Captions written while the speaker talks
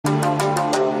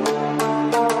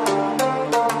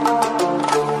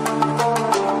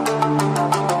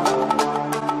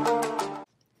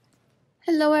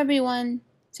everyone.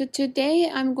 So today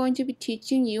I'm going to be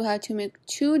teaching you how to make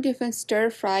two different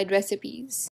stir-fried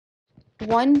recipes.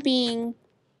 One being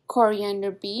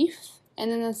coriander beef,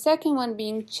 and then the second one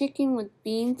being chicken with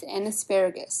beans and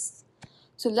asparagus.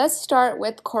 So let's start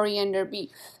with coriander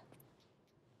beef.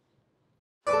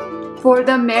 For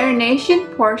the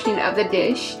marination portion of the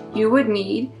dish, you would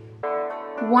need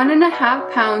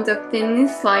 1.5 pounds of thinly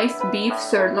sliced beef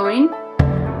sirloin,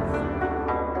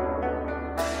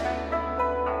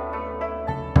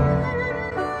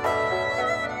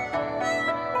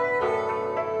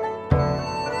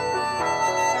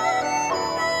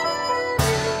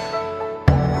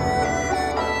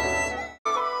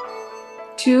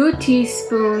 2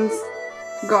 teaspoons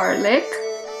garlic,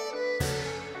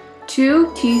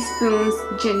 2 teaspoons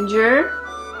ginger,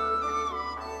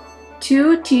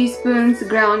 2 teaspoons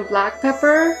ground black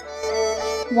pepper,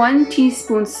 1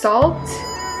 teaspoon salt,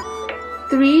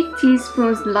 3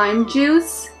 teaspoons lime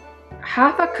juice,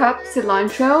 half a cup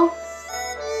cilantro,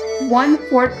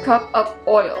 1/4 cup of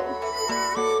oil.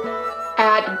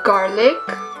 Add garlic,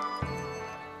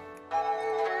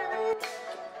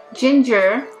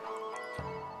 ginger,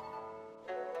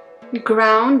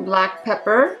 ground black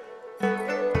pepper,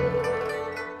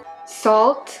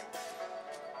 salt,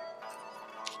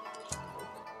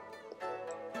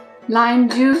 lime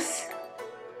juice,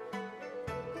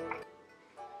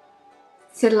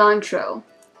 cilantro,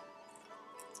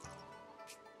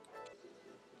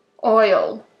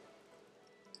 oil,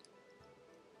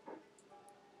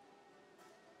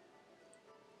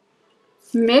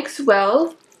 mix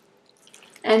well,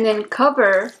 and then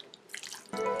cover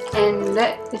and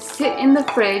let it sit in the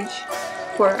fridge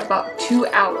for about 2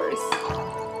 hours.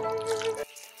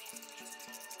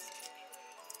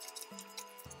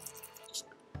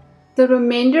 The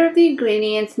remainder of the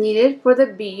ingredients needed for the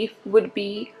beef would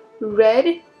be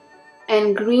red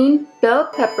and green bell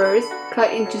peppers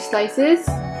cut into slices,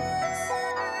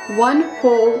 1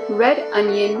 whole red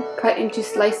onion cut into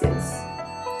slices.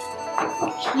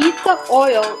 Heat the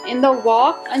oil in the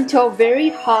wok until very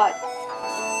hot,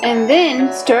 and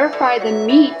then stir fry the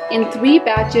meat in 3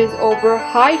 batches over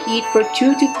high heat for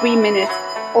 2 to 3 minutes,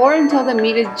 or until the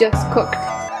meat is just cooked.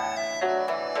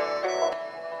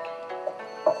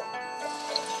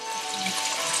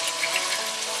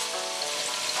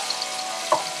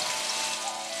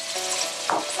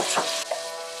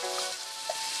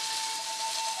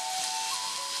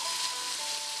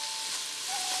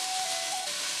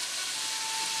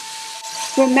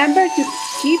 Remember to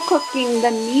keep cooking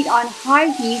the meat on high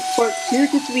heat for 2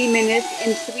 to 3 minutes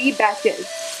in 3 batches.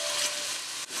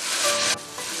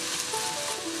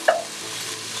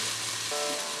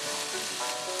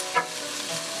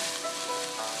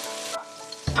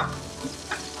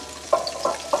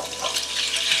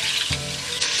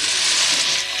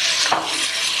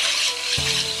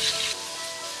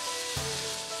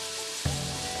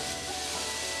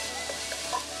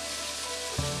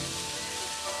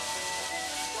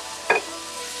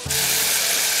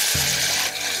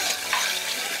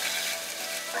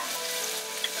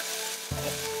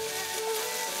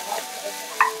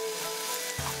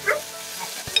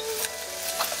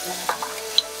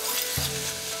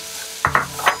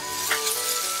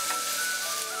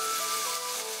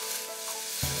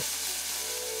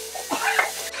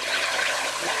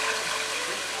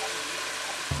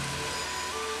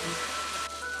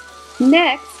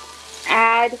 Next,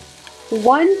 add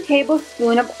 1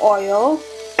 tablespoon of oil,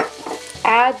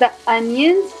 add the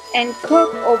onions, and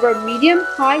cook over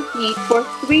medium-high heat for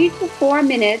 3 to 4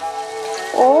 minutes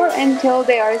or until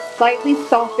they are slightly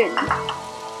softened.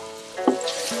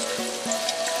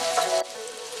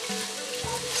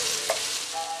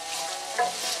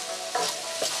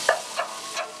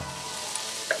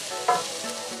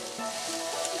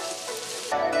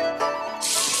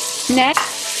 Next,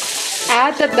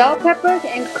 add the bell peppers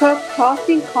and cook,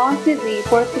 tossing constantly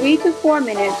for 3 to 4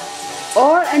 minutes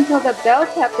or until the bell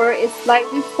pepper is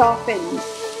slightly softened.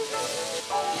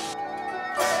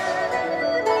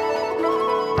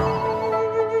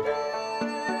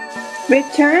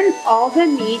 Return all the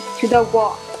meat to the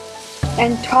wok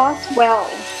and toss well.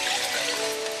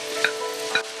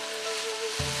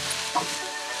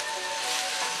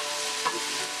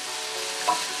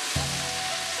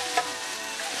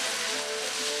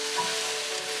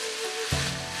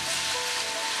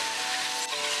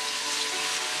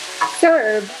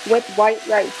 Serve with white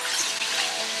rice.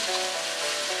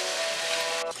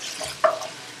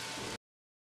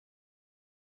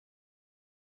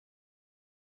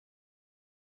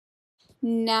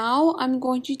 Now I'm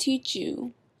going to teach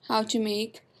you how to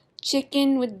make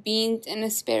chicken with beans and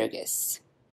asparagus.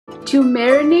 To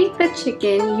marinate the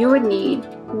chicken, you would need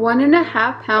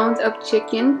 1.5 pounds of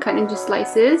chicken cut into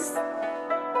slices,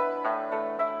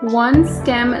 1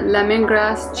 stem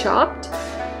lemongrass chopped,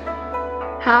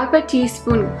 half a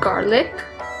teaspoon garlic,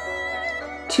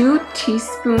 2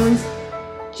 teaspoons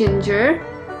ginger,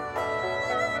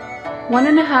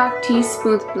 1.5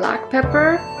 teaspoons black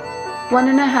pepper,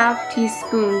 1.5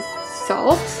 teaspoons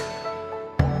salt,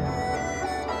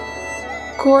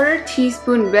 1/4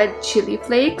 teaspoon red chili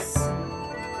flakes,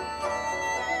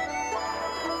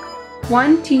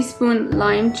 1 teaspoon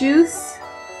lime juice,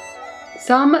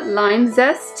 some lime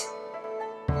zest,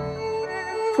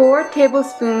 4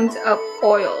 tablespoons of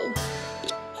oil.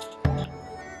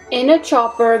 In a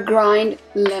chopper, grind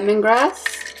lemongrass,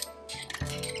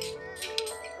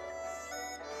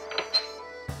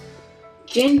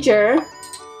 ginger,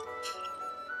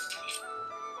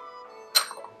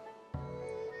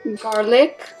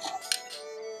 garlic,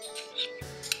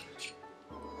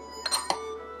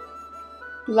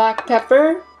 black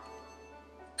pepper,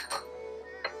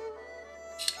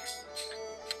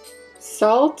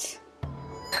 salt,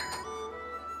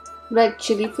 red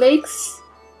chili flakes,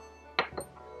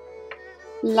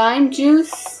 lime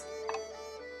juice,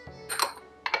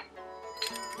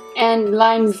 and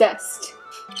lime zest.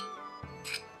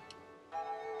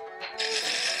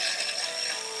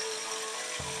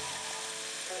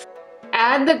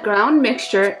 Add the ground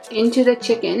mixture into the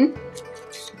chicken.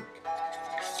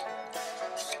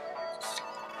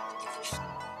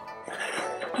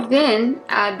 Then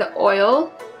add the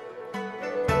oil,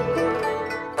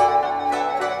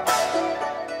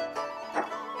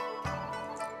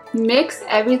 mix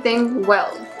everything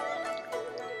well.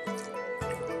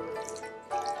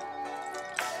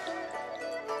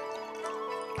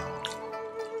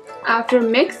 After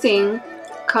mixing,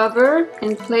 cover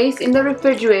and place in the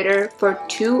refrigerator for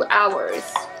 2 hours.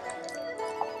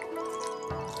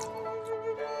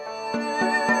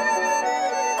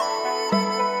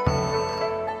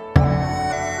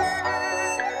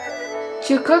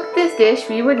 To cook this dish,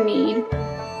 we would need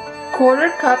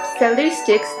 1/4 cup celery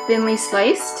sticks thinly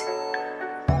sliced,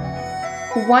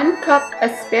 1 cup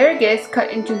asparagus cut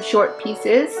into short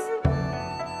pieces,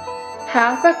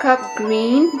 half a cup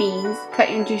green beans cut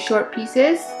into short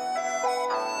pieces,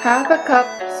 half a cup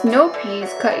snow peas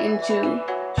cut into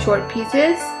short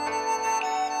pieces,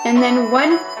 and then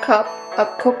 1 cup of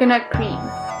coconut cream.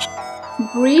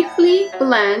 Briefly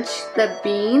blanch the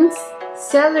beans,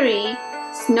 celery,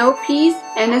 snow peas,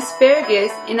 and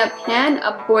asparagus in a pan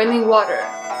of boiling water.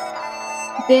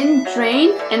 Then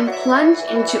drain and plunge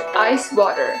into ice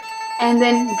water, and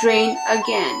then drain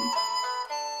again.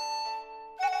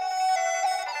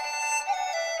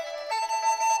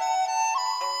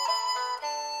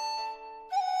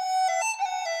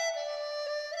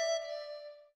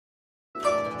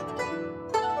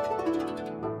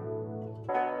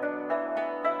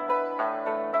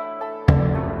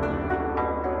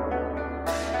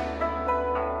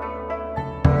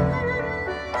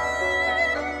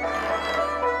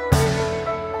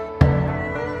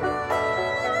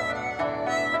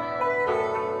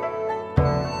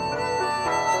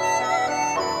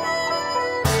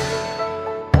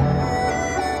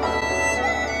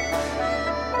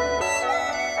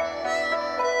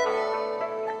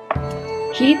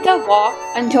 Heat the wok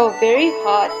until very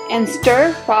hot and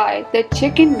stir fry the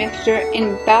chicken mixture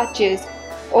in batches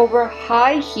over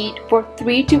high heat for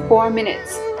 3 to 4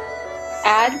 minutes.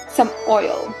 Add some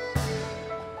oil.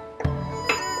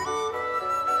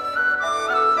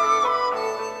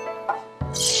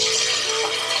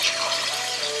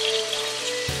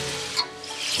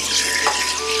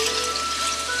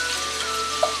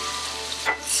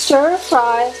 Stir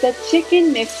fry the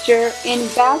chicken mixture in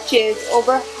batches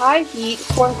over high heat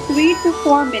for 3 to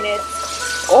 4 minutes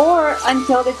or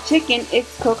until the chicken is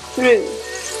cooked through.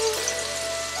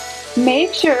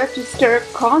 Make sure to stir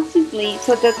constantly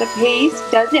so that the paste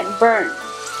doesn't burn.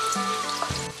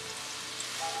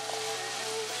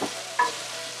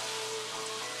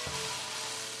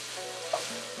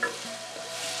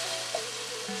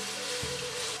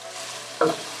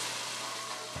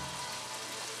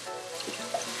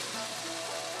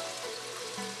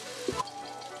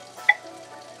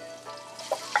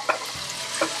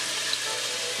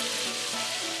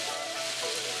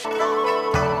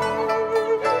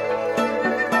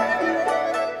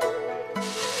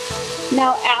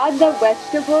 Now add the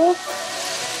vegetables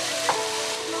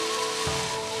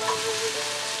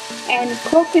and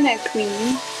coconut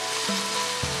cream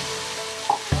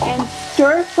and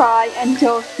stir fry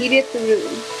until heated through.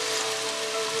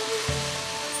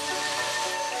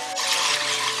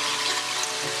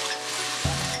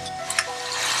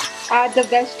 Add the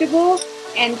vegetables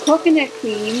and coconut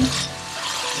cream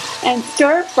and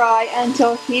stir fry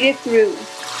until heated through.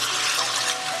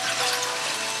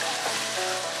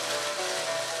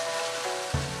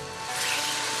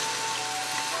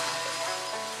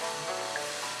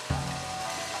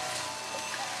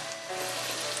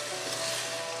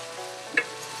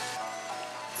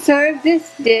 Serve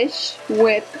this dish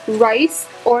with rice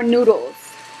or noodles.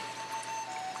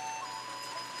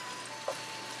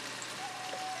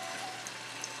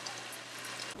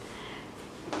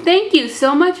 Thank you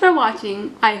so much for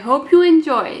watching. I hope you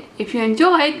enjoyed. If you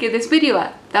enjoyed, give this video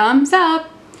a thumbs up.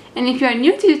 And if you are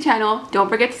new to the channel, don't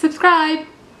forget to subscribe.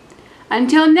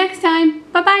 Until next time,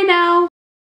 bye-bye now.